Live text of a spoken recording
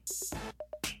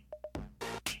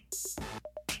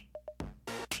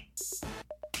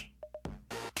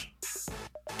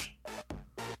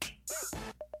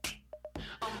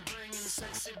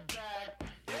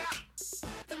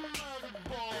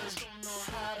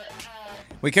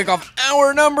We kick off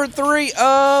hour number 3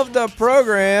 of the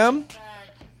program.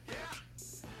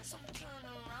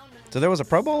 So there was a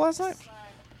Pro Bowl last night?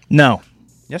 No.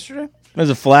 Yesterday? It was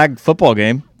a flag football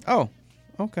game. Oh,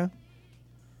 okay.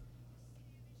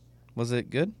 Was it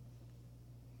good?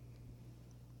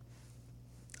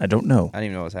 I don't know. I didn't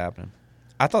even know what was happening.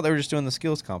 I thought they were just doing the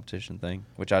skills competition thing,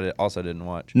 which I also didn't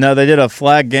watch. No, they did a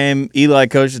flag game. Eli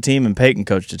coached the team and Peyton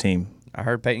coached the team. I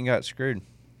heard Peyton got screwed.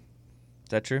 Is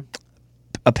that true?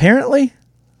 Apparently,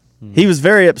 he was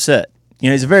very upset. You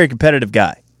know, he's a very competitive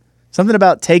guy. Something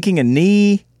about taking a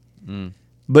knee,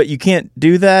 but you can't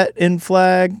do that in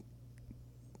flag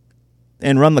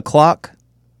and run the clock,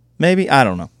 maybe? I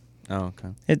don't know. Oh, okay.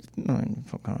 It's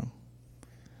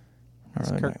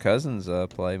Kirk Cousins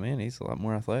play, man, he's a lot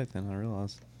more athletic than I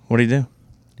realized. What did he do?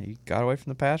 He got away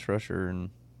from the pass rusher and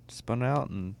spun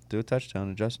out and threw a touchdown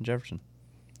to Justin Jefferson.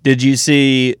 Did you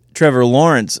see Trevor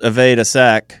Lawrence evade a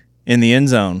sack in the end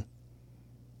zone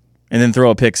and then throw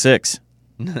a pick six?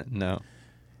 No.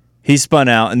 He spun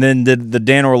out and then did the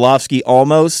Dan Orlovsky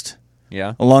almost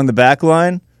along the back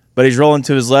line, but he's rolling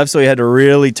to his left, so he had to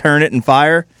really turn it and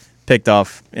fire. Picked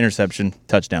off, interception,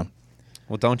 touchdown.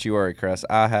 Well, don't you worry, Chris.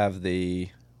 I have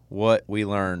what we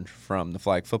learned from the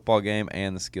flag football game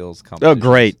and the skills competition. Oh,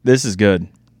 great. This is good.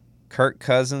 Kirk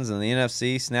Cousins and the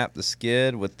NFC snapped the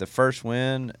skid with the first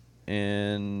win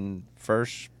in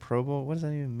first Pro Bowl. What does that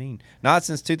even mean? Not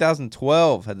since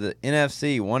 2012 had the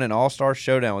NFC won an all-star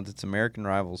showdown with its American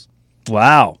rivals.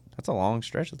 Wow. That's a long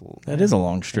stretch. That is a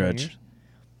long stretch.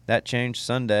 That changed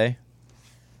Sunday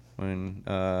when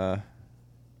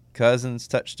Cousins'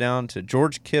 touchdown to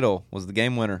George Kittle was the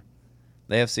game winner.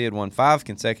 The AFC had won 5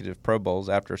 consecutive Pro Bowls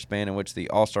after a span in which the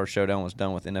All-Star Showdown was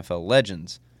done with NFL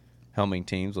legends, helming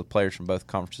teams with players from both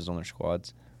conferences on their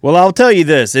squads. Well, I'll tell you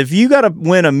this. If you got to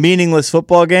win a meaningless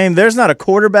football game, there's not a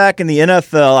quarterback in the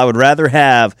NFL I would rather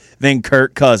have than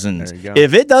Kirk Cousins. There you go.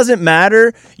 If it doesn't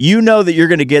matter, you know that you're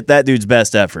going to get that dude's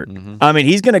best effort. I mean,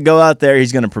 he's going to go out there.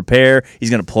 He's going to prepare. He's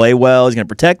going to play well. He's going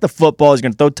to protect the football. He's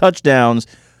going to throw touchdowns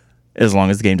as long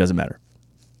as the game doesn't matter.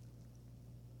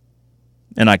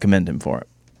 And I commend him for it.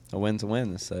 A win's a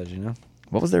win, this says, you know.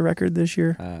 What was their record this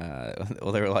year?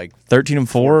 Well, they were like 13-4,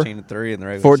 14-3 in the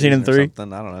regular 14 season and 3. or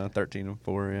something. I don't know,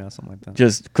 13-4, yeah, something like that.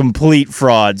 Just complete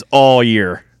frauds all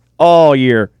year. All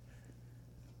year.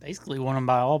 Basically won them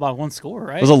by one score,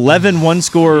 right? It was 11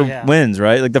 one-score Yeah. wins,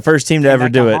 right? Like the first team to ever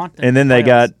back do to it, haunt them and then in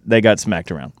the they got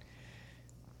smacked around.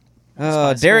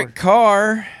 Derek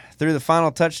Carr threw the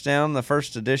final touchdown, the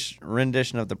first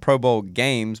rendition of the Pro Bowl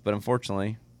games, but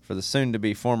unfortunately for the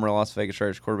soon-to-be former Las Vegas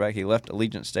Raiders quarterback, he left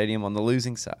Allegiant Stadium on the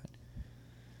losing side.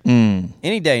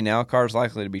 Any day now, Carr is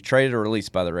likely to be traded or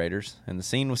released by the Raiders, and the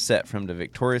scene was set for him to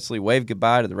victoriously wave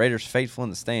goodbye to the Raiders faithful in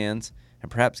the stands and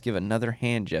perhaps give another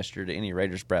hand gesture to any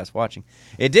Raiders brass watching.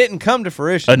 It didn't come to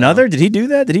fruition. Another? though. Did he do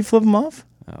that? Did he flip him off?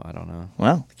 Oh, I don't know.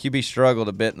 Wow. The QB struggled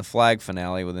a bit in the flag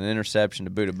finale with an interception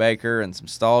to Budda Baker and some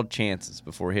stalled chances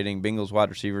before hitting Bengals wide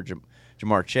receiver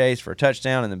Jamar Chase for a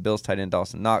touchdown and then Bills tight end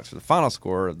Dawson Knox for the final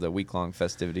score of the week-long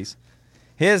festivities.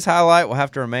 His highlight will have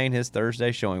to remain his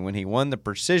Thursday showing when he won the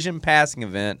precision passing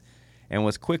event and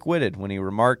was quick-witted when he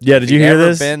remarked did you hear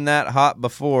this? been that hot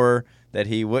before that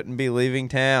he wouldn't be leaving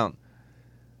town.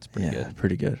 It's pretty good.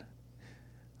 Pretty good.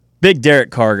 Big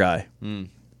Derek Carr guy.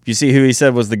 You see who he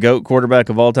said was the GOAT quarterback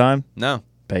of all time? No.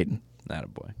 Peyton.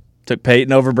 Attaboy. Took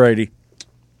Peyton over Brady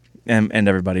and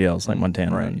everybody else, like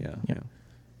Montana. Right, and, yeah.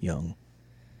 Young.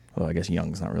 Well, I guess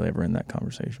Young's not really ever in that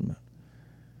conversation. But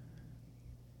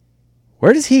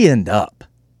where does he end up?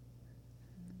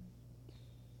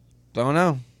 Don't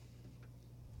know.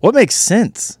 What makes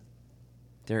sense?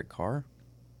 Derek Carr?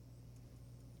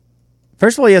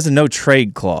 First of all, he has a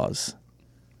no-trade clause.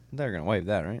 They're going to waive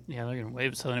that, right? Yeah, they're going to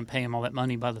waive it so they didn't pay him all that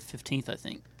money by the 15th, I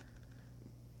think.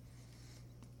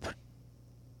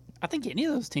 I think any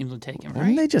of those teams would take him, Wouldn't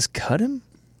right? they just cut him?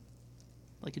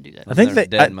 They could do that. I think There's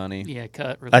they dead money. Yeah,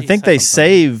 cut. I Release, think they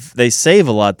something. save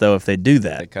a lot though if they do They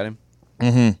that. cut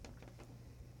him?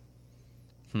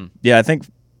 Yeah, I think.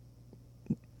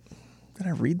 Did I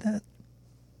read that?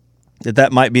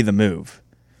 That might be the move.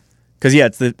 Because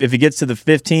it's if he gets to the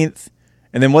 15th,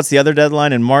 and then what's the other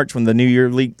deadline in March when the New Year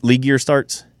league year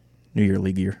starts? New Year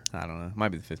league year. I don't know. It might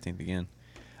be the 15th again.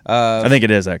 I think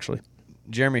it is actually.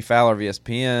 Jeremy Fowler of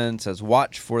ESPN says,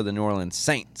 watch for the New Orleans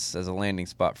Saints as a landing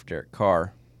spot for Derek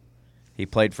Carr. He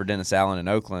played for Dennis Allen in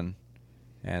Oakland,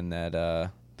 and that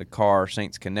the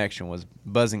Carr-Saints connection was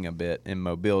buzzing a bit in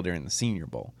Mobile during the Senior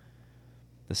Bowl.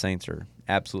 The Saints are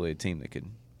absolutely a team that could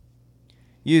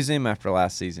use him after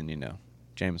last season,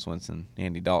 Jameis Winston,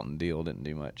 Andy Dalton deal didn't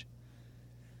do much.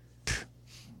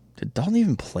 Did Dalton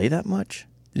even play that much?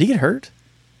 Did he get hurt?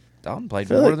 Dalton played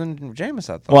feel more like- than Jameis,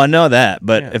 I thought. Well, I know that,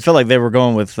 but Yeah. it felt like they were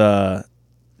going with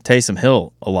Taysom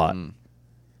Hill a lot.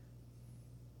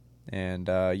 And,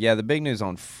 the big news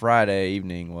on Friday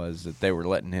evening was that they were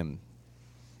letting him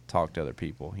talk to other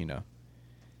people,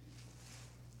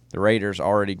 The Raiders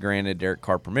already granted Derek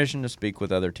Carr permission to speak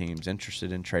with other teams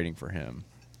interested in trading for him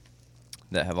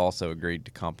that have also agreed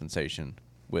to compensation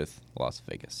with Las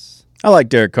Vegas. I like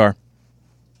Derek Carr.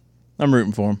 I'm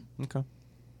rooting for him. Okay.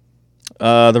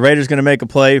 The Raiders going to make a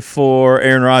play for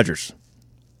Aaron Rodgers.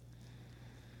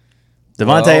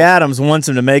 Devontae Well- Adams wants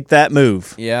him to make that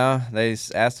move. Yeah, they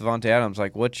asked Devontae Adams,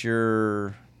 what's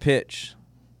your pitch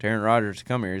to Aaron Rodgers to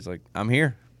come here? He's like, I'm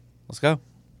here. Let's go.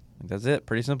 That's it.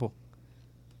 Pretty simple.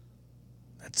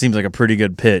 That seems like a pretty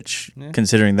good pitch, Yeah.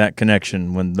 considering that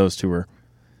connection when those two were.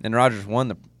 And Rodgers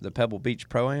won the Pebble Beach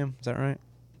Pro-Am. Is that right?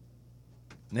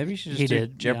 Maybe you should just He do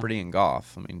did, Jeopardy and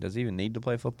golf. I mean, does he even need to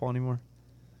play football anymore?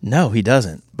 No, he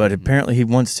doesn't, but apparently he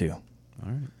wants to. All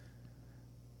right.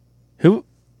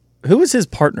 Who was his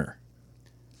partner?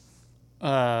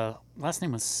 Last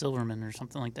name was Silverman or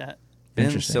something like that. Ben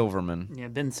Interesting. Silverman. Yeah,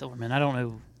 Ben Silverman. I don't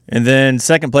know. And then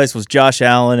second place was Josh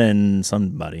Allen and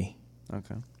somebody.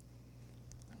 Okay.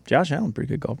 Josh Allen, pretty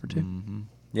good golfer too.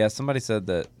 Yeah, somebody said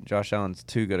that Josh Allen's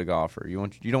too good a golfer. You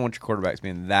don't want your quarterbacks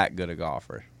being that good a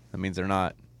golfer. That means they're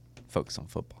not focused on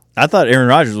football. I thought Aaron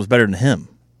Rodgers was better than him.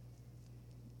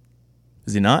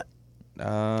 Is he not?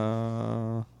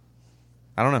 I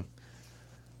don't know.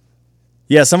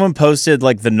 Yeah, someone posted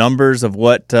like the numbers of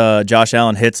what Josh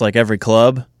Allen hits like every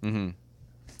club. Mm-hmm.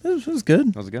 It was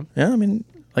good. Was it good? Yeah, I mean,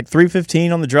 like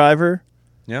 315 on the driver,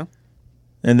 Yeah.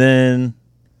 and then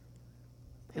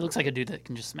He looks like a dude that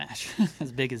can just smash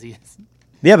as big as he is.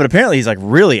 yeah, but apparently he's like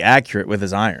really accurate with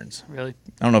his irons. Really?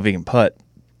 I don't know if he can putt.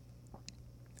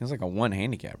 It was like a 1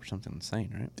 handicap or something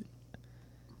insane, right?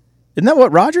 Isn't that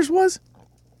what Rodgers was?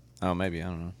 Oh, maybe. I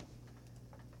don't know.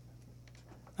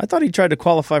 I thought he tried to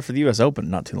qualify for the U.S. Open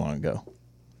not too long ago.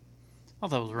 I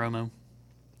thought it was Romo.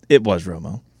 It was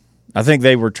Romo. I think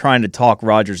they were trying to talk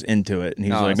Rodgers into it, and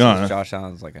he was like, it "No, says no." Josh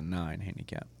Allen's like a 9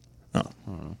 handicap.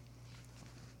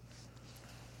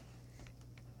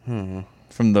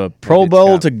 From the Pro it's Bowl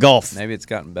got- to golf. Maybe it's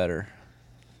gotten better.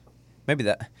 Maybe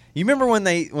that. You remember when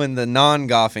the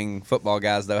non-golfing football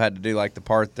guys though had to do like the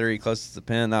par 3 closest to the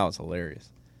pin? That was hilarious.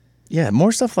 Yeah,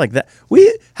 more stuff like that.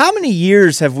 How many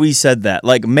years have we said that?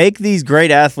 Like, make these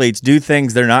great athletes do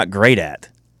things they're not great at.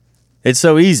 It's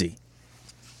so easy.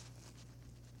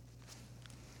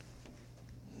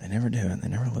 They never do it. They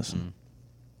never listen.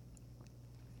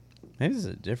 Maybe this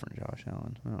is a different Josh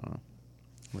Allen. I don't know.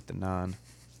 With the 9.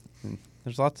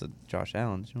 There's lots of Josh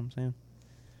Allens. You know what I'm saying?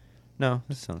 No,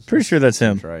 this sounds Pretty sure that's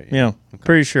him. sounds right. Yeah, Okay.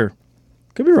 pretty sure.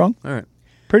 Could be wrong. All right.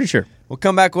 Pretty sure. We'll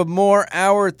come back with more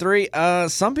hour 3.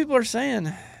 Some people are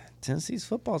saying Tennessee's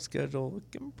football schedule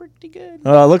looking pretty good. It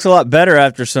looks a lot better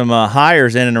after some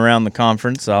hires in and around the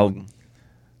conference. You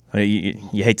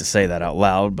hate to say that out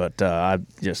loud, but I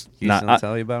just Houston will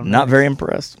tell you about 'em not next. very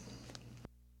impressed.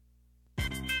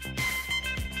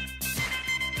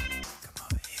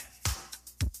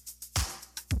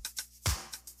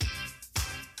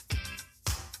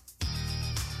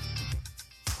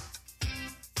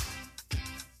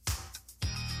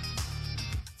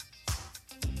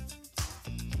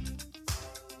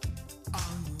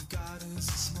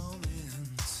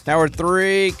 Hour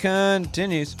 3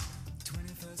 continues.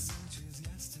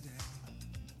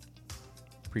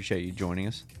 Appreciate you joining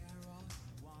us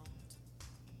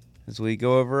as we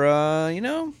go over,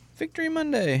 Victory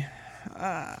Monday. What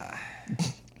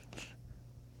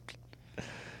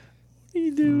are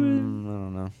you doing? I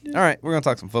don't know. All right, we're gonna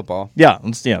talk some football. Yeah,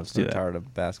 let's do I'm that. tired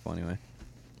of basketball anyway.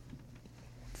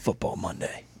 Football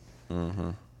Monday.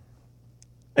 Mm-hmm.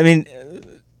 I mean,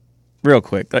 real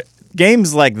quick,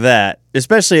 games like that,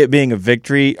 especially it being a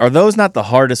victory, are those not the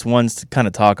hardest ones to kind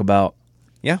of talk about?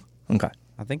 Yeah, Okay.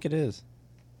 I think it is.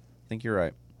 I think you're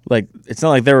right. Like, it's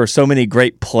not like there were so many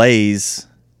great plays,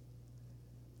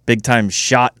 big time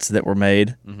shots that were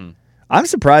made. Mm-hmm. I'm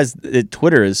surprised that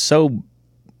Twitter is so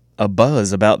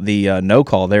abuzz about the no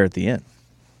call there at the end.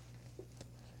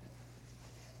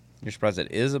 You're surprised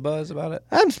it is a buzz about it?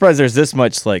 I'm surprised there's this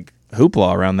much like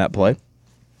hoopla around that play.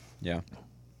 Yeah.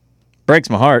 Breaks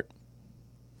my heart.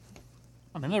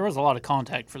 I mean, there was a lot of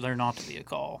contact for there not to be a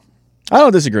call. I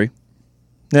don't disagree.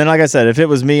 And like I said, if it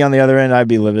was me on the other end, I'd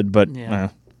be livid. But Yeah.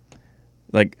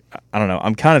 I don't know.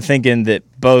 I'm kind of thinking that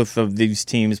both of these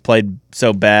teams played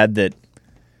so bad that,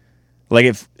 like,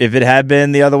 if it had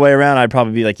been the other way around, I'd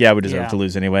probably be like, yeah, we deserve Yeah. to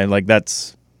lose anyway. Like,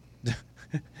 that's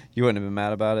You wouldn't have been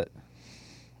mad about it?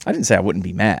 I didn't say I wouldn't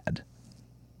be mad.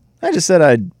 I just said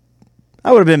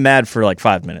I would have been mad for like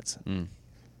 5 minutes.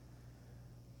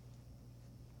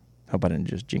 Hope I didn't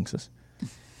just jinx us.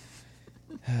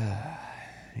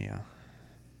 Yeah.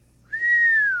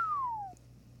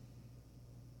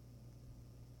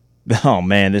 Oh,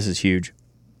 man, this is huge.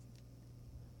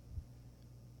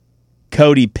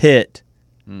 Cody Pitt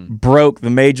broke the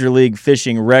Major League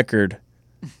Fishing record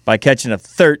by catching a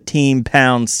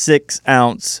 13-pound,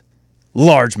 6-ounce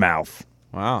largemouth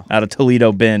Wow. out of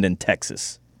Toledo Bend in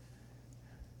Texas.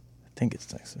 I think it's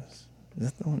Texas. Is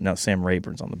that the one? No, Sam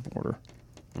Rayburn's on the border.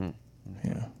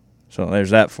 Yeah. So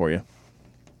there's that for you.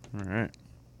 All right.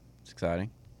 It's exciting,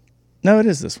 No, it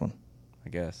is this one. I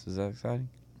guess. Is that exciting?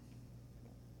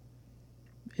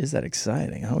 Is that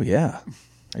exciting? Oh, yeah.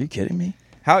 Are you kidding me?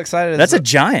 How excited That's a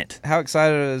giant. How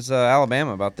excited is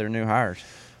Alabama about their new hires?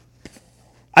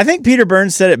 I think Peter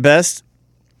Burns said it best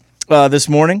this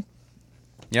morning.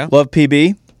 Yeah. Love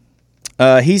PB.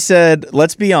 He said,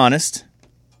 let's be honest.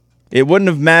 It wouldn't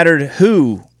have mattered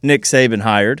who Nick Saban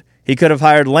hired. He could have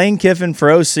hired Lane Kiffin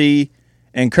for OC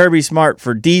and Kirby Smart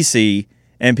for DC,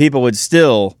 and people would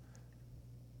still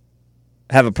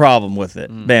have a problem with it,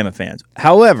 Bama fans.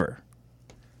 However,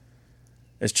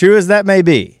 as true as that may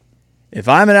be, if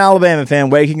I'm an Alabama fan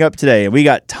waking up today and we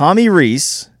got Tommy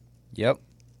Rees Yep.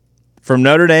 from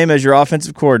Notre Dame as your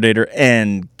offensive coordinator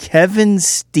and Kevin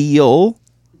Steele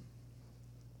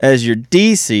as your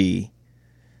DC,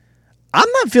 I'm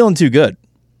not feeling too good.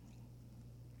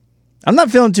 I'm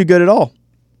not feeling too good at all.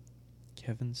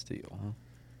 Kevin Steele, huh?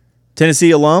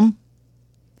 Tennessee alum,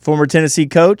 former Tennessee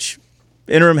coach,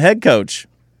 interim head coach,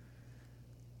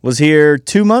 was here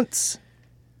 2 months.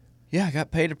 Yeah, I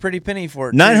got paid a pretty penny for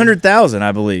it. too. $900,000,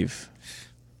 I believe,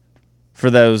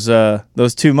 for those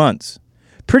 2 months.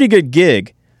 Pretty good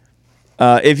gig,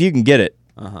 if you can get it.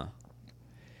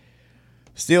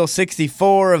 Steele,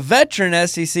 64, a veteran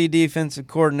SEC defensive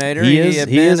coordinator. He is a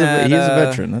been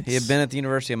veteran. He had been at the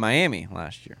University of Miami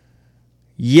last year.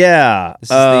 Yeah, This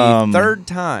is the third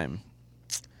time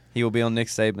he will be on Nick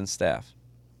Saban's staff.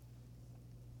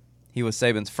 He was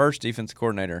Saban's first defensive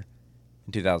coordinator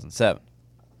in 2007.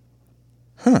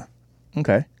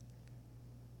 Okay.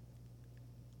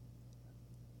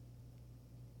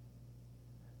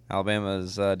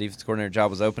 Alabama's defensive coordinator job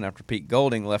was open after Pete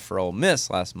Golding left for Ole Miss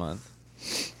last month,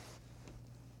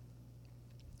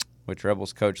 which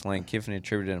Rebels coach Lane Kiffin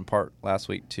attributed in part last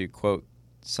week to, quote,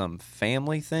 some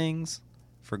family things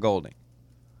for Golding.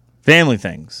 Family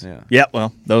things. Yeah. Yeah,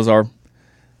 well,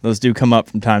 those do come up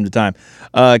from time to time.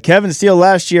 Kevin Steele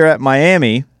last year at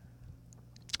Miami,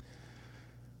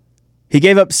 he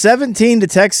gave up 17 to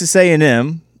Texas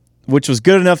A&M, which was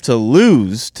good enough to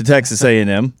lose to Texas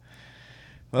A&M.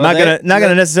 Well, not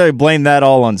gonna necessarily blame that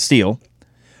all on Steele.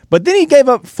 But then he gave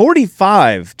up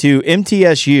 45 to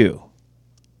MTSU.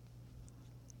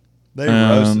 They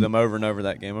roasted them over and over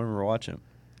that game. I remember watching them.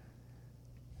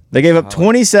 They gave up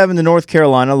 27 to North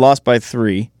Carolina, lost by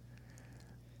 3.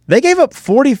 They gave up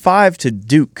 45 to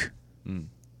Duke.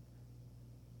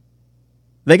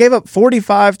 They gave up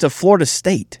 45 to Florida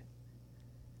State.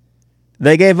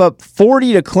 They gave up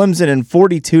 40 to Clemson and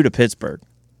 42 to Pittsburgh.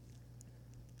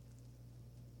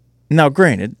 Now,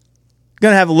 granted,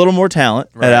 going to have a little more talent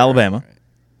at Alabama. Right.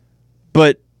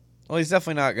 But Well, he's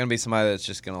definitely not going to be somebody that's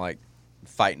just going to, like,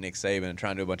 fight Nick Saban and try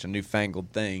and do a bunch of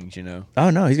newfangled things, you know. oh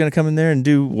no, he's going to come in there and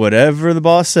do whatever the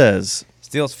boss says.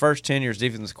 Steele's first tenure as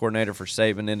defensive coordinator for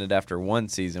Saban ended after one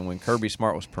season when Kirby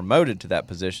Smart was promoted to that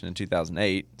position in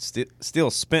 2008.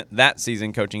 Steele spent that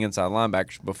season coaching inside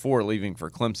linebackers before leaving for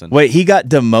Clemson. Wait, he got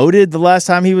demoted the last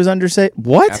time he was under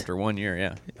What? After 1 year,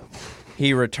 yeah.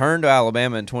 He returned to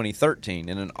Alabama in 2013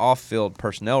 in an off-field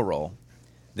personnel role.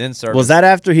 Then served. Was that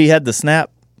after he had the snap?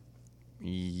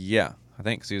 Yeah, I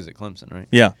think 'cause he was at Clemson, right?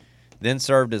 Yeah. Then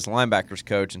served as linebackers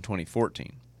coach in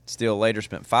 2014. Steele later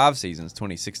spent 5 seasons,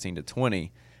 2016 to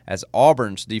 20, as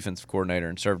Auburn's defensive coordinator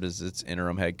and served as its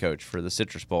interim head coach for the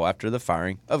Citrus Bowl after the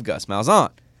firing of Gus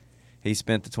Malzahn. He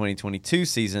spent the 2022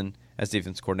 season as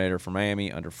defensive coordinator for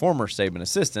Miami under former Saban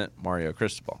assistant Mario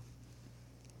Cristobal.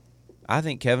 I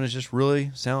think Kevin is just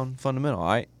really sound fundamental. All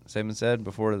right, Saban said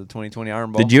before the 2020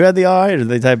 Iron Bowl. Did you have the eye, or did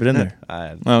they type it in there?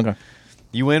 Oh, okay.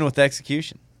 You win with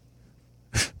execution.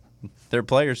 Their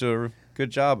players do a good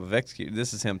job of executing.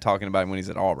 This is him talking about him when he's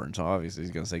at Auburn, so obviously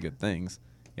he's going to say good things.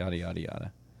 Yada, yada,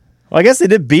 yada. Well, I guess they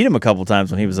did beat him a couple times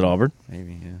when he was at Auburn.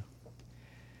 Maybe, yeah.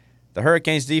 The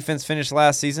Hurricanes defense finished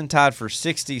last season tied for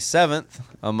 67th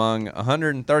among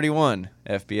 131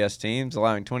 FBS teams,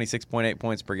 allowing 26.8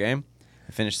 points per game.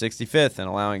 They finished 65th and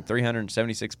allowing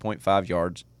 376.5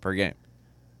 yards per game.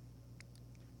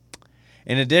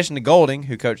 In addition to Golding,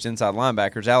 who coached inside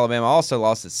linebackers, Alabama also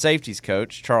lost its safeties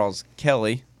coach, Charles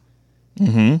Kelly.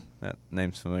 Mm-hmm. That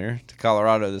name's familiar. To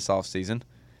Colorado this offseason.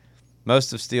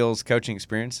 Most of Steele's coaching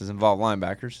experience has involved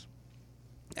linebackers.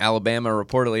 Alabama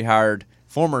reportedly hired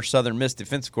former Southern Miss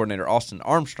defensive coordinator Austin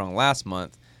Armstrong last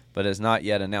month, but has not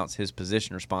yet announced his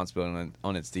position responsibility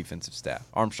on its defensive staff.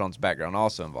 Armstrong's background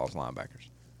also involves linebackers.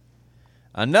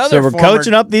 So we're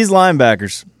coaching up these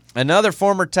linebackers. Another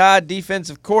former Tide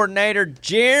defensive coordinator,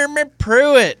 Jeremy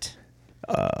Pruitt,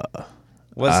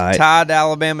 was tied to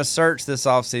Alabama's search this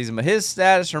offseason, but his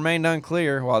status remained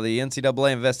unclear while the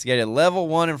NCAA investigated level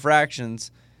 1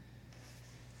 infractions.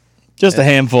 Just a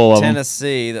handful of them.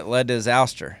 Tennessee that led to his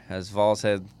ouster as Vols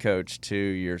head coach 2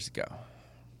 years ago.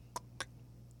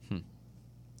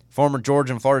 Former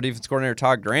Georgia and Florida defense coordinator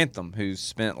Todd Grantham, who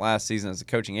spent last season as a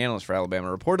coaching analyst for Alabama,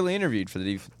 reportedly interviewed for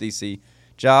the DC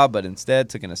job, but instead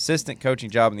took an assistant coaching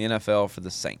job in the NFL for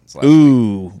the Saints last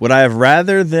week. Would I have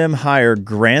rather them hire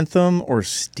Grantham or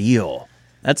Steele?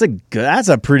 That's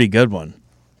a pretty good one.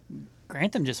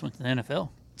 Grantham just went to the NFL.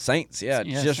 Saints, yeah,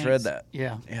 just Saints. read that.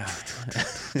 Yeah.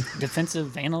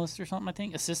 Defensive analyst or something, I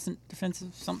think. Assistant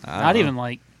defensive, something. I Not don't know. even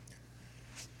like.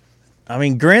 I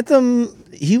mean, Grantham,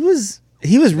 he was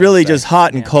really just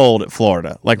hot and cold at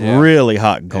Florida, like really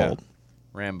hot and cold. Yeah.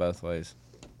 Ran both ways.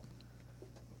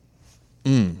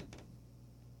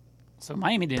 So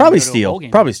Miami didn't Probably go to a Steele. bowl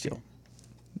game Probably last year. Steele.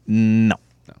 No.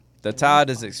 The Tide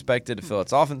is expected to fill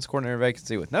its offense coordinator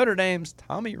vacancy with Notre Dame's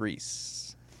Tommy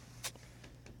Rees.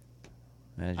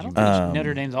 As I you don't mentioned. think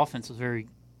Notre Dame's offense was very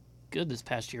good this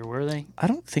past year, were they? I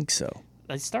don't think so.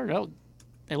 They started out.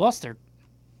 They lost their.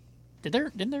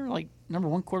 Didn't their like number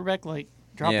one quarterback like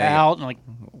drop Yeah. out and like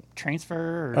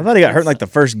transfer? Or, I thought he got hurt in like the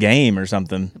first game or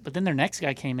something. But then their next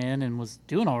guy came in and was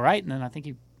doing all right, and then I think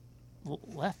he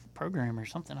left the program or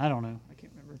something. I don't know. I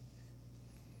can't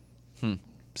remember.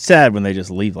 Sad when they just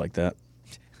leave like that.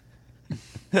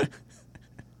 It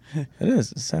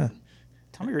is. It's sad.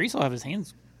 Tommy Rees will have his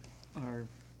hands or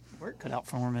work cut out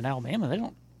for him in Alabama. They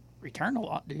don't return a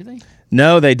lot, do they?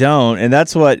 No, they don't, and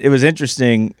that's what it was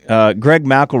interesting. Greg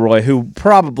McElroy, who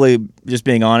probably, just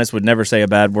being honest, would never say a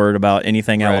bad word about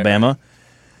anything Alabama.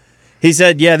 He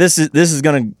said, "Yeah, this is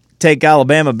going to take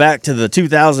Alabama back to the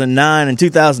 2009 and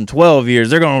 2012 years.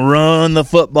 They're going to run the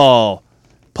football,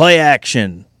 play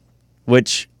action,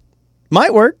 which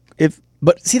might work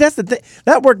But see, that's the thing.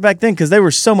 That worked back then because they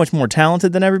were so much more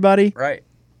talented than everybody, Right.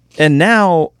 and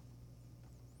now,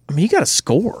 I mean, you got to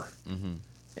score."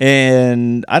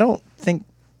 And I don't think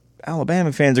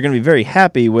Alabama fans are going to be very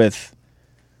happy with,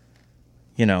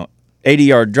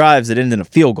 80-yard drives that end in a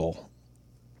field goal.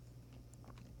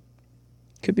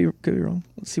 Could be wrong.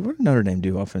 Let's see, what did Notre Dame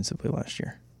do offensively last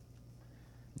year?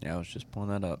 Yeah, I was just pulling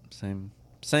that up.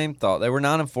 Same thought. They were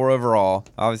 9-4 overall.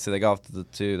 Obviously, they got off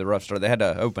to the rough start. They had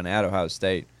to open at Ohio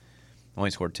State.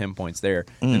 Only scored 10 points there.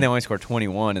 And they only scored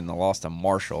 21 in the loss to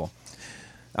Marshall.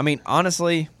 I mean,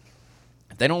 honestly,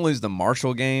 if they don't lose the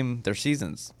Marshall game, their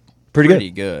season's pretty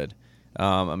good.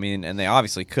 I mean, and they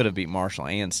obviously could have beat Marshall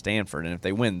and Stanford. And if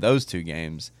they win those two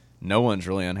games, no one's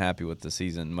really unhappy with the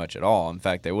season much at all. In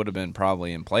fact, they would have been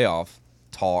probably in playoff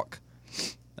talk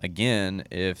again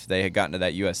if they had gotten to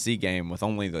that USC game with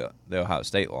only the Ohio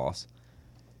State loss.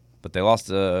 But they lost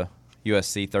to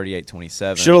USC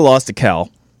 38-27. Should have lost to Cal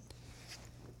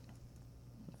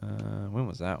When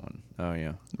was that one? Oh,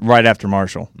 yeah. right after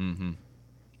Marshall.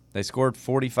 They scored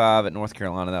 45 at North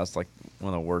Carolina. That was like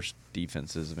one of the worst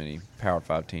defenses of any Power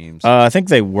 5 teams. I think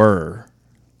they were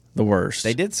the worst.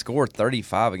 They did score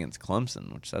 35 against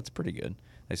Clemson, which that's pretty good.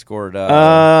 They scored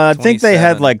I think they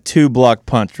had 27. like 2 blocked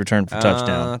punts returned for I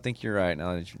touchdown. think you're right.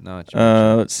 Now that you mention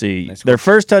Let's see. They scored- Their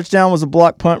first touchdown was a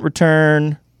block punt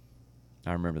return,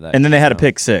 I remember that. and then they had a game,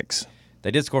 pick six.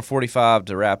 They did score 45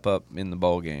 to wrap up in the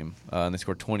bowl game, and they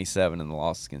scored 27 in the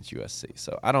loss against USC.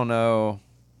 So I don't know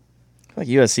I feel like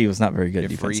USC was not very good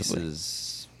if Reese defensively.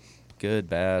 is good,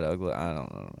 bad, ugly. I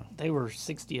don't know. They were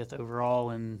 60th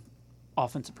overall in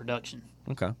offensive production.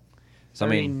 Okay. So, I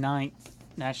mean, 39th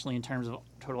nationally in terms of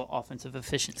total offensive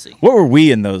efficiency. What were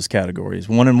we in those categories?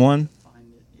 1 and 1?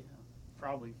 Find it, yeah,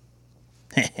 probably.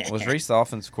 was Reese the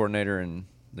offense coordinator in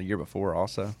the year before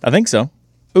also? I think so.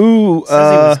 Ooh,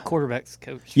 Says he was quarterbacks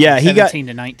coach. yeah, from he got- 17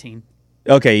 to 19.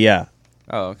 okay, yeah.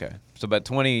 Oh, okay. So, but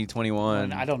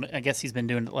 2021. I don't. I guess he's been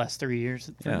doing it the last 3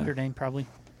 years for Yeah. Notre Dame, probably.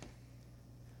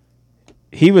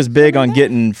 He was big on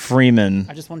getting Freeman.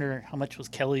 I just wonder how much was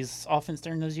Kelly's offense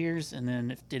during those years, and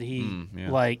then did he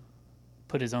yeah.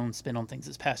 put his own spin on things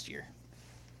this past year?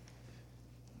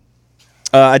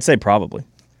 I'd say probably.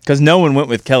 Because no one went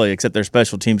with Kelly except their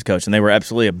special teams coach, and they were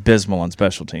absolutely abysmal on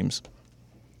special teams.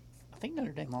 I think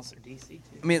Notre Dame lost their DC too.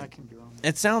 I mean, can be wrong.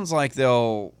 It sounds like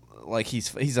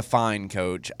he's a fine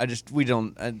coach. We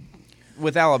don't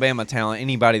with Alabama talent,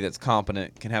 anybody that's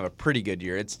competent can have a pretty good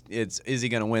year. Is he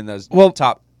going to win those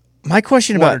top? My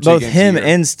question one or about two both games him a year?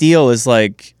 and Steele is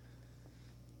like,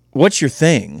 what's your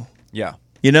thing? Yeah.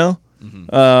 You know,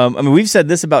 I mean, we've said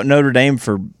this about Notre Dame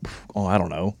for, I don't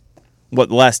know, the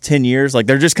last 10 years. Like,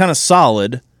 they're just kind of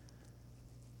solid.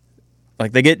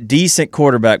 Like, they get decent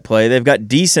quarterback play. They've got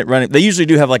decent running. They usually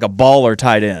do have like a baller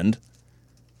tight end,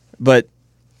 but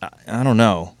I don't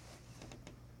know.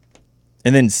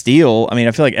 And then Steele, I mean,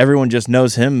 I feel like everyone just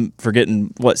knows him for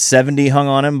getting, 70 hung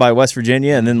on him by West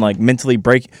Virginia and then, like, mentally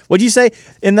break. What'd you say?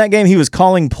 In that game, he was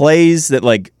calling plays that,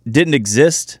 like, didn't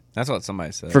exist That's what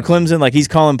somebody said. for Clemson. Like, he's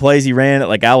calling plays he ran at,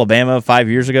 like, Alabama 5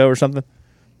 years ago or something.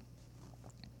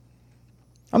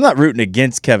 I'm not rooting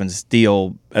against Kevin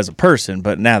Steele as a person,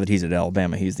 but now that he's at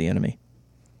Alabama, he's the enemy.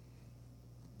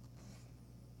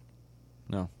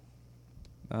 No.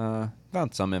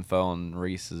 Found some info on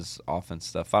Reese's offense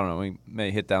stuff. I don't know. We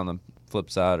may hit that on the flip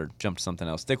side or jump to something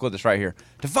else. Stick with us right here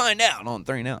to find out on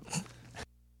 3 and Out.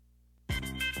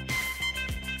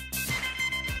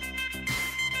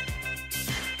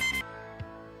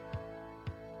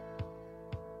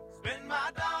 Spend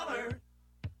my dollar,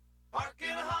 park in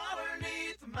a holler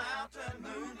 'neath the mountain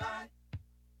moonlight.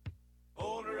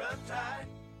 Hold her up tight,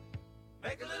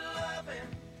 make a little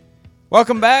loving.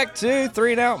 Welcome back to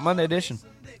 3 and Out Monday edition.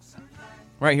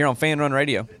 Right here on Fan Run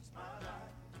Radio.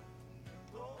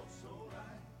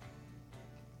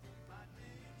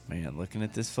 Man, looking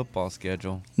at this football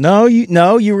schedule. No, you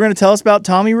were going to tell us about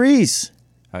Tommy Reese.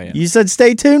 Oh yeah. You said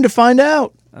stay tuned to find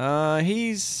out.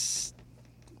 He's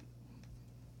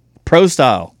Pro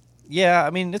style. Yeah,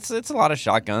 I mean it's a lot of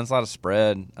shotguns, a lot of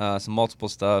spread, some multiple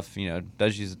stuff. You know,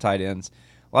 does use the tight ends,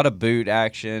 a lot of boot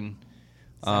action.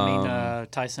 I mean,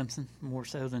 Ty Simpson more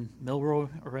so than Milroy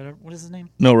or whatever. What is his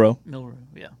name? Milrow. Milroy.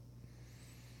 Yeah.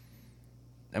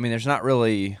 I mean, there's not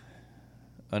really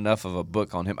enough of a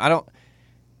book on him.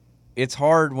 It's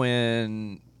hard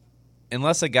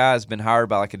unless a guy's been hired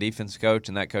by like a defense coach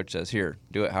and that coach says, "Here,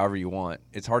 do it however you want."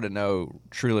 It's hard to know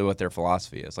truly what their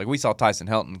philosophy is. Like we saw Tyson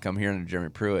Helton come here into Jeremy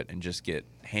Pruitt and just get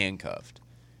handcuffed.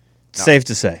 Safe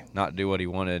to say. Not do what he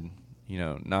wanted. You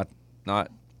know, not.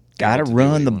 Got to able do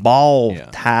run what he the wanted. ball, Yeah.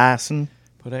 Tyson.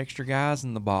 Put extra guys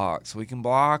in the box. We can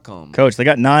block them. Coach, they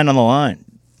got 9 on the line.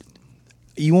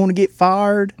 You want to get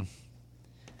fired?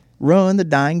 Run the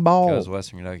dang ball. Because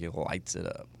Western Kentucky lights it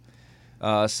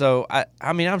up. So,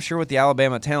 I mean, I'm sure with the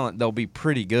Alabama talent, they'll be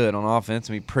pretty good on offense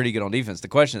and be pretty good on defense. The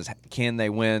question is, can they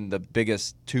win the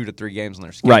biggest 2 to 3 games on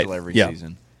their schedule every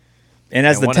season? And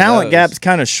as And the one of talent those- gap's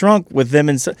kind of shrunk with them,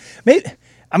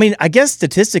 I guess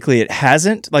statistically it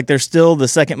hasn't. Like they're still the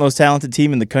second most talented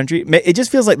team in the country. It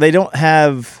just feels like they don't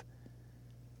have.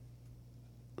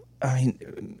 I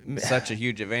mean, Such a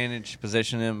huge advantage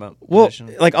position.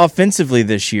 like offensively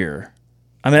this year.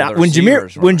 I mean, Well, the when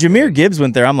receivers Jameer weren't good. Gibbs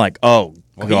went there, I'm like, oh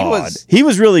Well, god, he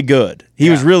was really good. He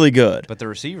was Yeah. really good. But the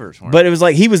receivers weren't. But it was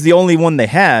like he was the only one they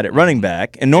had at running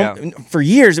back. And for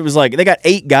years, it was like they got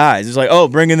 8 guys. It was like, oh,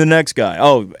 bring in the next guy.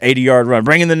 Oh, 80-yard run.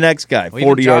 Bring in the next guy. Well,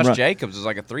 even 40-yard Josh run. Jacobs is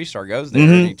like a 3-star goes there,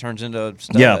 and he turns into a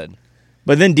stud. Yeah.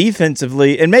 But then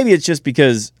defensively, and maybe it's just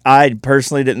because I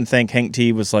personally didn't think Hank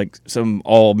T was like some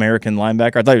all-American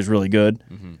linebacker. I thought he was really good.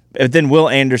 Mm-hmm. But then Will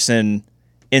Anderson,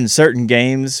 in certain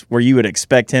games where you would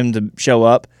expect him to show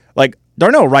up, like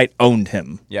Darnell Wright owned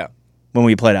him Yeah. when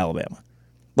we played Alabama.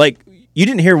 Like, you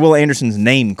didn't hear Will Anderson's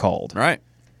name called. Right.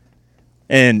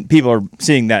 And people are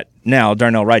seeing that now.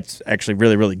 Darnell Wright's actually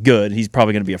really, really good. He's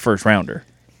probably going to be a first-rounder.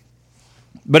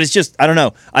 But it's just, I don't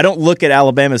know. I don't look at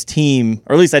Alabama's team,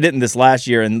 or at least I didn't this last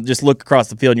year, and just look across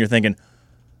the field and you're thinking,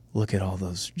 look at all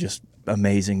those just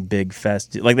amazing, big,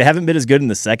 fast. Like, they haven't been as good in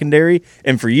the secondary.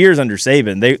 And for years under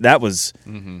Saban, that was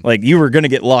like you were going to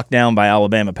get locked down by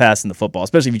Alabama passing the football,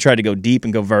 especially if you tried to go deep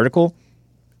and go vertical.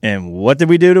 And what did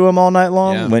we do to them all night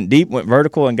long? Yeah. Went deep, went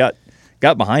vertical, and got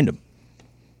behind them.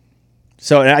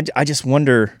 So I just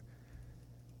wonder,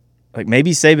 like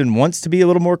maybe Saban wants to be a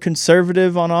little more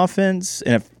conservative on offense,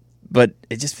 but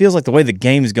it just feels like the way the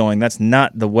game's going, that's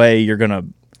not the way you're going to.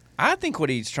 I think what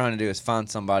he's trying to do is find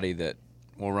somebody that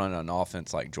will run an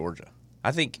offense like Georgia.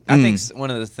 I think one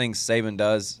of the things Saban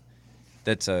does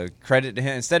that's a credit to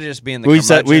him, instead of just being the We've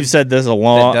said this that a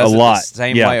lot. does it the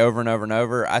same way over and over and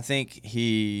over. I think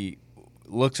he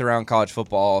looks around college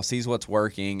football, sees what's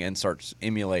working, and starts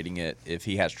emulating it if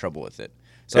he has trouble with it.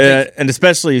 So I think, And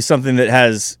especially something that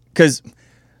has, because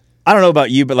I don't know about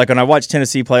you, but like when I watch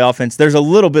Tennessee play offense, there's a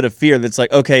little bit of fear that's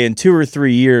like, okay, in 2 or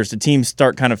 3 years, the teams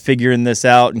start kind of figuring this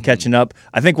out and catching up.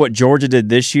 I think what Georgia did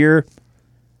this year,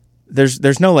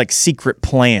 there's no like secret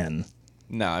plan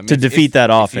No, I mean, to defeat that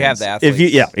offense. If you have the If you-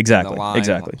 athletes yeah, in exactly, the line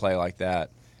exactly. play like that.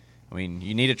 I mean,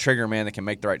 you need a trigger man that can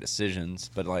make the right decisions.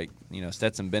 But like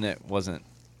Stetson Bennett wasn't.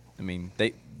 I mean,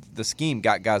 the scheme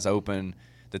got guys open.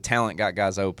 The talent got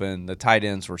guys open. The tight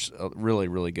ends were really,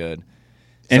 really good.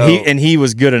 And So, he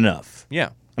was good enough. yeah.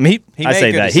 I mean, He I made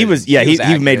say good that he was decisions. he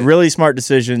He was made accurate. really smart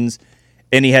decisions,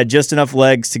 and he had just enough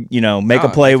legs to make a Oh,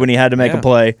 play when he had to make yeah. a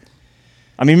play.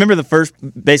 I mean, remember the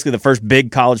first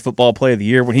big college football play of the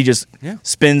year when he just Yeah.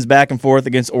 spins back and forth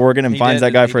against Oregon and He finds did-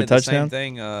 that guy he for a did the touchdown?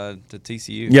 Same thing to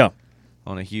TCU. Yeah.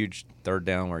 On a huge third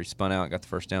down where he spun out, got the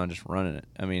first down, just running it.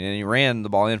 I mean, and he ran the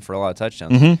ball in for a lot of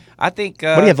touchdowns. I think.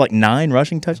 What do you have, like 9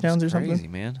 rushing touchdowns or Crazy,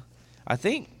 something? man. I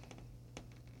think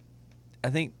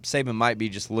Saban might be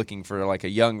just looking for like a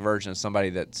young version of somebody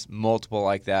that's multiple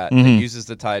like that, that uses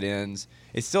the tight ends.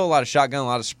 It's still a lot of shotgun, a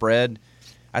lot of spread.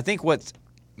 I think what's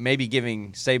maybe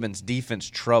giving Saban's defense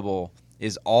trouble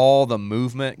is all the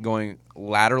movement going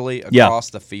laterally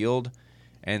across the field.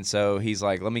 And so he's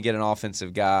like, let me get an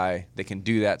offensive guy that can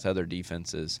do that to other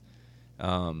defenses.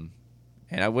 And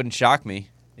it wouldn't shock me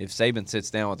if Saban sits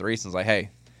down with Reese and is like, hey,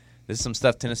 this is some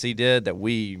stuff Tennessee did that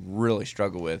we really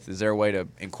struggle with. Is there a way to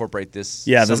incorporate this?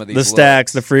 Yeah, some the of these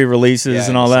stacks, the looks? free releases, Yeah,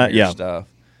 and all some that. of your Yeah. stuff.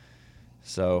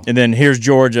 So And then here's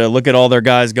Georgia. Look at all their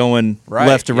guys going Right,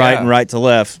 left to right yeah. and right to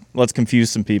left. Let's confuse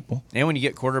some people. and when you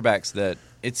get quarterbacks that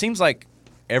it seems like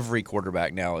every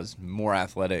quarterback now is more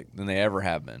athletic than they ever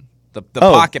have been. The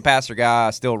pocket passer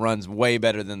guy still runs way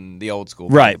better than the old school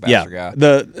Right, pocket yeah. passer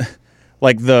guy.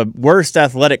 The worst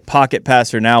athletic pocket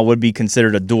passer now would be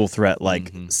considered a dual threat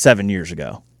like 7 years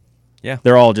ago. Yeah.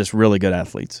 They're all just really good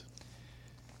athletes.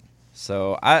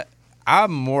 So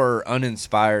I'm more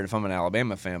uninspired if I'm an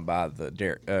Alabama fan by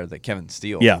the Kevin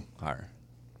Steele Yeah. hire.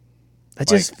 That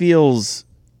just feels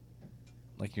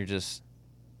Like you're just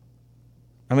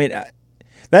I mean,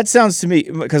 that sounds to me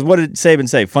because what did Saban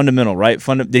say? Fundamental, right?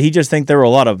 Did he just think there were a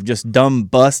lot of just dumb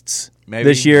busts Maybe.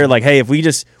 this year? Like, hey, if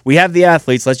we have the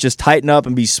athletes, let's just tighten up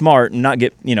and be smart and not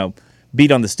get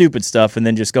beat on the stupid stuff, and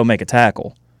then just go make a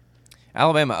tackle.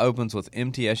 Alabama opens with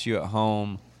MTSU at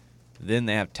home, then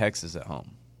they have Texas at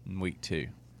home in week 2,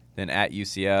 then at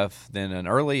UCF, then an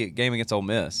early game against Ole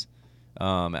Miss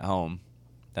at home.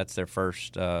 That's their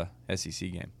first SEC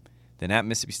game. Then at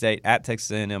Mississippi State, at Texas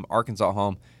A&M, Arkansas at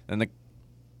home. And the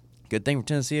good thing for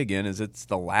Tennessee again is it's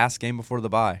the last game before the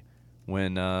bye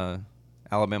when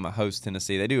Alabama hosts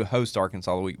Tennessee. They do host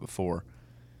Arkansas the week before,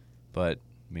 but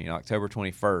October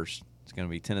 21st, it's going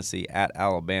to be Tennessee at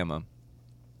Alabama.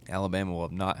 Alabama will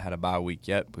have not had a bye week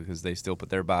yet because they still put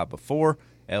their bye before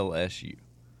LSU.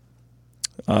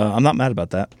 I'm not mad about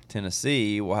that.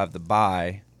 Tennessee will have the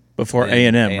bye Before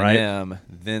then A&M, right? A&M,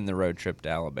 then the road trip to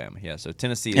Alabama. Yeah, so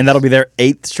Tennessee And that'll be their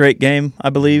 8th straight game, I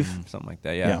believe. something like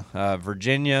that. Yeah.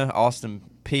 Virginia, Austin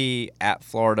P at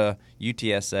Florida,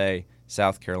 UTSA,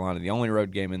 South Carolina. The only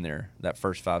road game in there that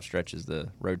first 5 stretch is the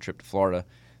road trip to Florida.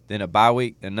 Then a bye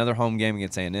week, another home game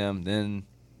against A&M. Then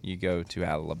you go to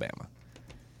Alabama.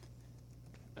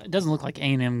 It doesn't look like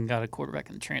A&M got a quarterback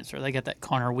in the transfer. They got that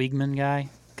Connor Wiegman guy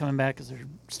coming back as their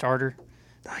starter.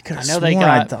 could I have know they sworn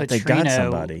I got thought they got Petrino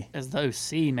somebody. as the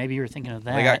OC. Maybe you were thinking of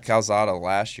that. They got Calzada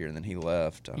last year, and then he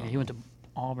left. Yeah, he went to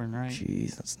Auburn, right?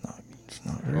 Jeez, that's not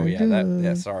Oh very yeah,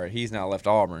 good. sorry, he's now left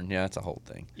Auburn. Yeah, that's a whole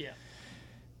thing. Yeah.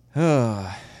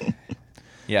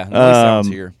 Yeah, at least that one's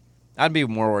here. I'd be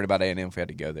more worried about A&M if we had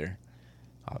to go there.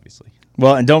 Obviously,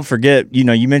 Well, and don't forget,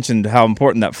 you mentioned how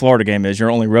important that Florida game is. Your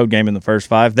only road game in the first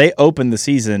 5. They opened the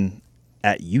season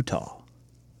at Utah.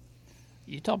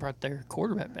 Utah brought their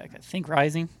quarterback back, I think,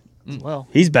 Rising as well.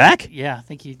 He's back? Yeah, I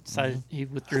think he decided he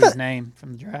withdrew his name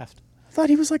from the draft. I thought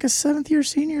he was like a 7th-year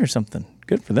senior or something.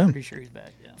 Good for them. Pretty sure he's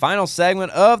back, yeah. final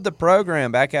segment of the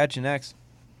program. Back at you next.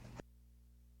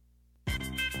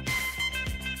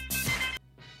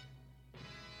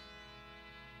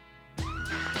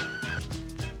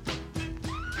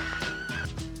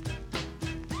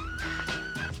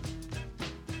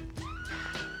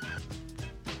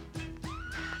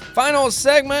 Final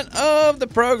segment of the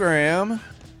program.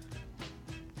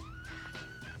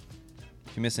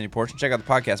 If you miss any portion, check out the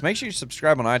podcast. Make sure you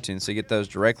subscribe on iTunes so you get those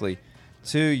directly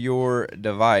to your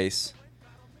device.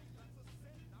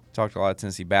 Talked a lot of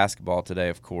Tennessee basketball today,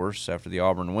 of course, after the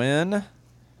Auburn win.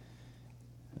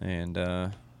 And,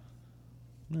 I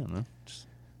don't know, just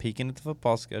peeking at the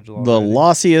football schedule The already.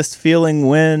 lossiest feeling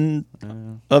win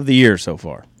of the year so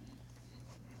far.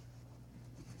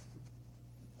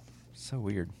 So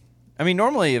weird. I mean,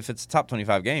 normally if it's a top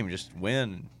 25 game, just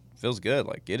win. Feels good.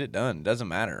 Like, get it done. Doesn't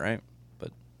matter, right?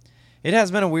 But it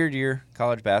has been a weird year,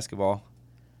 college basketball.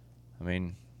 I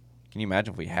mean, can you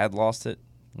imagine if we had lost it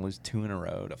Lose 2 in a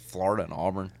row to Florida and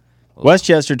Auburn.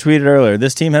 Westchester tweeted earlier,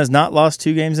 this team has not lost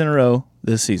 2 games in a row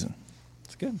this season.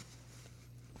 It's good.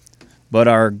 But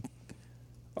our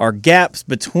gaps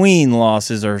between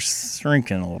losses are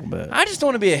shrinking a little bit. I just don't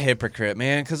want to be a hypocrite,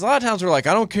 man, because a lot of times we're like,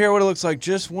 I don't care what it looks like,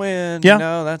 just win. Yeah. You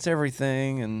know, that's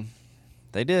everything, and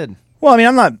they did. Well, I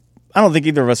mean, I don't think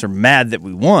either of us are mad that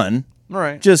we won. All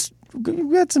right. Just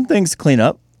we had some things to clean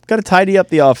up. Got to tidy up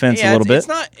the offense a little bit. It's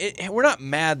not. We're not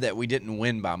mad that we didn't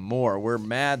win by more. We're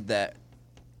mad that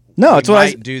No, we it's what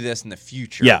might do this in the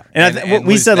future. Yeah, and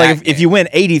we lose said like that if you game. win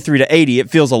 83-80, it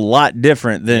feels a lot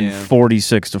different than Yeah.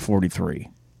 46-43.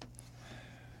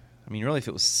 I mean, really, if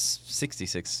it was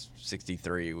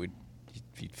 66-63, you'd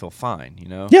feel fine, you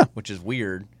know? Yeah. Which is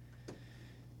weird.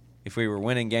 If we were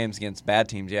winning games against bad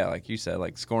teams, yeah, like you said,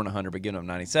 like scoring 100 but giving up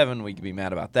 97, we could be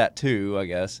mad about that too, I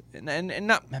guess. And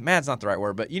not mad's not the right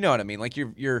word, but you know what I mean. Like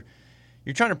you're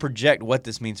trying to project what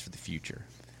this means for the future.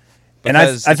 And I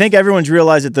Because think everyone's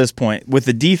realized at this point, with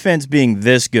the defense being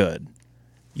this good,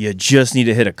 you just need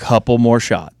to hit a couple more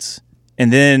shots.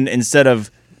 And then instead of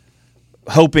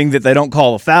hoping that they don't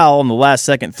call a foul on the last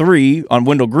second 3 on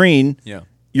Wendell Green, yeah.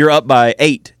 you're up by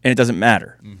 8 and it doesn't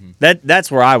matter. Mm-hmm. That's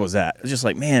where I was at. It's just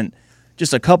like, man,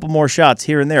 just a couple more shots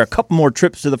here and there, a couple more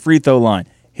trips to the free throw line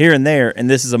here and there, and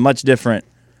this is a much different,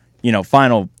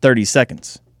 final 30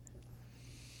 seconds.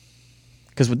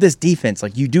 Because with this defense,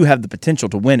 like you do have the potential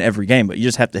to win every game, but you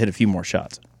just have to hit a few more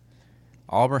shots.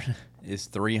 Auburn is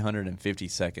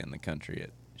 352nd in the country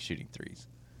at shooting threes.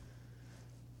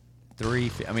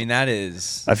 I mean, that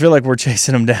is I feel like we're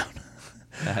chasing them down.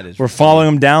 We're following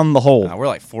them down the hole. We're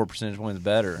like 4 percentage points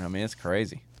better. I mean, it's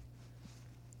crazy.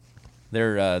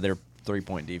 Their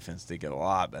 3-point defense did get a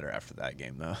lot better after that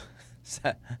game, though.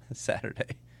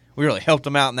 Saturday, we really helped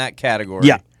them out in that category.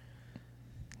 Yeah.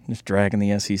 Just dragging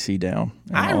the SEC down.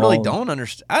 I really don't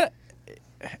understand. I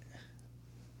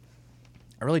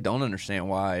really don't understand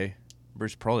why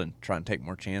Bruce Pearl didn't try and take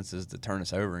more chances to turn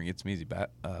us over and get some easy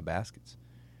baskets,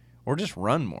 or just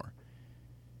run more.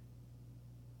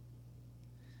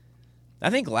 I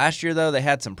think last year though they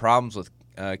had some problems with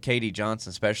KD Johnson,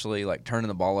 especially like turning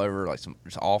the ball over, like some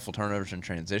just awful turnovers in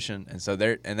transition, and so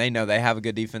they know they have a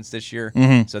good defense this year,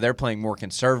 so they're playing more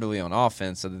conservatively on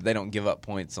offense so that they don't give up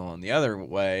points on the other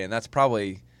way, and that's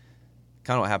probably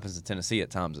kind of what happens to Tennessee at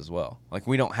times as well. Like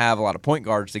we don't have a lot of point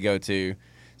guards to go to,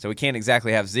 so we can't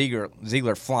exactly have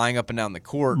Ziegler flying up and down the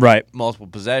court multiple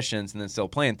possessions and then still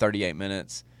playing 38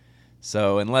 minutes.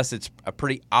 So unless it's a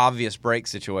pretty obvious break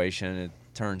situation, it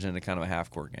turns into kind of a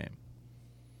half-court game.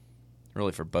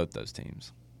 Really for both those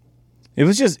teams. It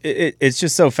was just it's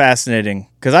just so fascinating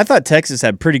because I thought Texas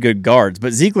had pretty good guards,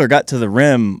 but Ziegler got to the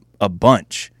rim a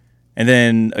bunch, and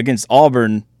then against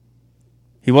Auburn,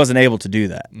 he wasn't able to do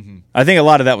that. Mm-hmm. I think a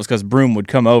lot of that was because Broom would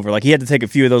come over, like he had to take a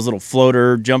few of those little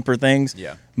floater jumper things.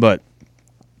 Yeah, but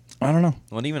I don't know.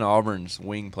 Well, and even Auburn's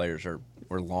wing players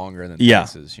were longer than Yeah.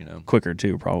 Texas. Quicker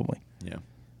too, probably. Yeah,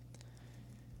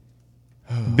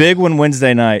 Big one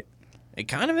Wednesday night. it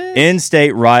kind of is.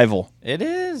 In-state rival. It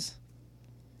is.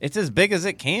 It's as big as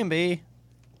it can be.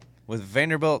 With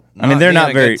Vanderbilt, I mean, they're being not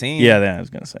a very. good team. Yeah, I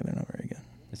was going to say they're not very good.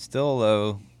 It's still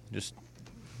though just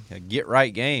a get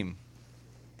right game,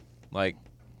 like,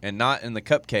 and not in the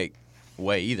cupcake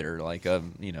way either. Like,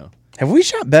 Have we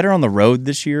shot better on the road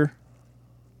this year?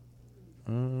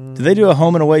 Did they do a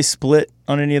home and away split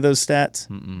on any of those stats?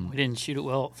 We didn't shoot it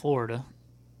well at Florida.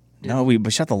 No, we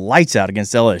shot the lights out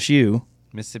against LSU.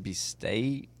 Mississippi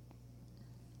State.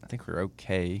 I think we're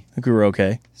okay. I think we were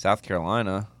okay. South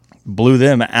Carolina. Blew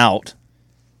them out.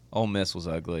 Ole Miss was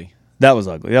ugly. That was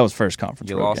ugly. That was first conference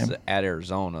You road lost game. at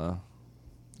Arizona.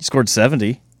 You scored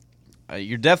 70.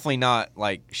 You're definitely not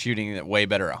like shooting it way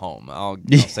better at home. I'll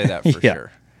say that for Yeah.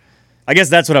 sure. I guess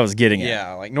that's what I was getting at.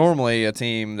 Yeah, like normally a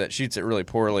team that shoots it really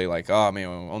poorly, like, oh, I mean,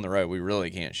 on the road we really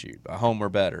can't shoot. At home we're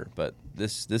better, but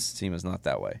this team is not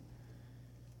that way.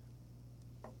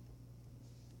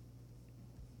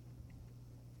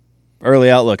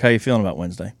 Early outlook. How you feeling about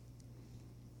Wednesday?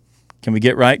 Can we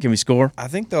get right? Can we score? I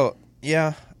think they'll.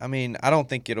 Yeah, I mean, I don't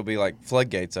think it'll be like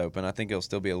floodgates open. I think it'll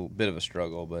still be a bit of a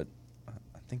struggle, but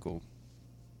I think we'll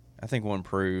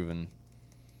improve, and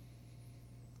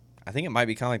I think it might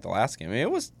be kind of like the last game. I mean,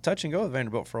 it was touch and go with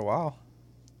Vanderbilt for a while.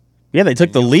 Yeah, they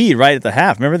took the lead right at the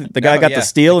half. Remember the guy got the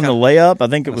steal and the layup? I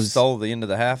think it was. Stole the end of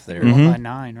the half there. Mhm. Won by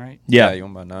 9, right? Yeah. You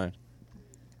won by 9.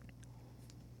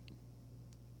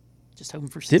 Just hoping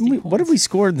for 60 Didn't we? points. What did we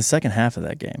score in the second half of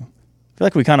that game? I feel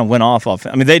like we kind of went off.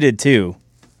 I mean, they did too,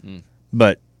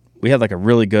 but we had like a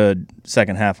really good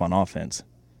second half on offense.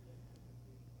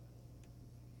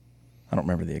 I don't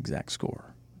remember the exact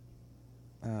score.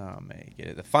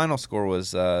 The final score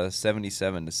was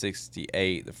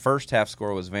 77-68. The first half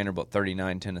score was Vanderbilt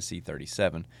 39, Tennessee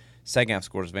 37. Second half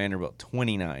score was Vanderbilt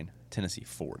 29, Tennessee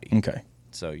 40. Okay.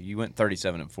 So you went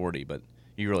 37-40, but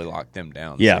you really locked them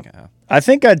down. Yeah. The second half. I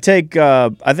think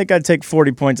I'd take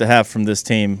 40 points a half from this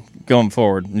team going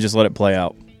forward and just let it play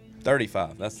out.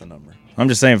 35. That's the number. I'm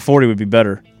just saying 40 would be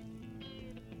better.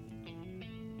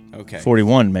 Okay.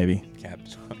 41 maybe.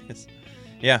 Captain Obvious.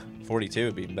 Yeah, 42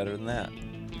 would be better than that.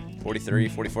 43,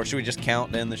 44. Should we just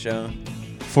count to end the show?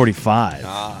 45.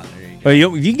 There you go. But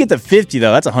if you can get to 50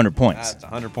 though, that's 100 points. That's a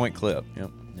 100-point clip.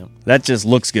 Yep. That just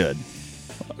looks good.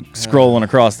 Scrolling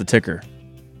across the ticker.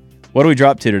 What do we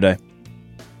drop to today?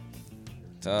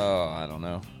 Oh, I don't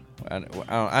know. I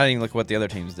didn't even look at what the other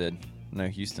teams did. No,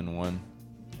 Houston won.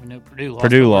 We know Purdue lost.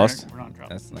 Purdue but lost. We're not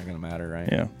dropping. That's not going to matter, right?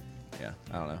 Yeah. Yeah.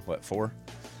 I don't know. What, 4?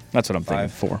 That's what I'm thinking.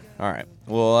 5? 4. All right.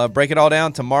 We'll break it all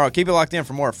down tomorrow. Keep it locked in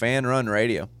for more Fan Run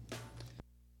Radio.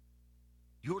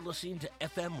 You're listening to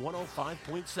FM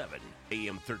 105.7,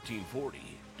 AM 1340,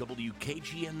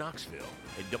 WKGN Knoxville,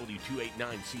 and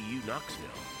W289CU Knoxville.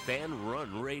 Fan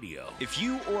Run Radio. If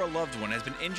you or a loved one has been injured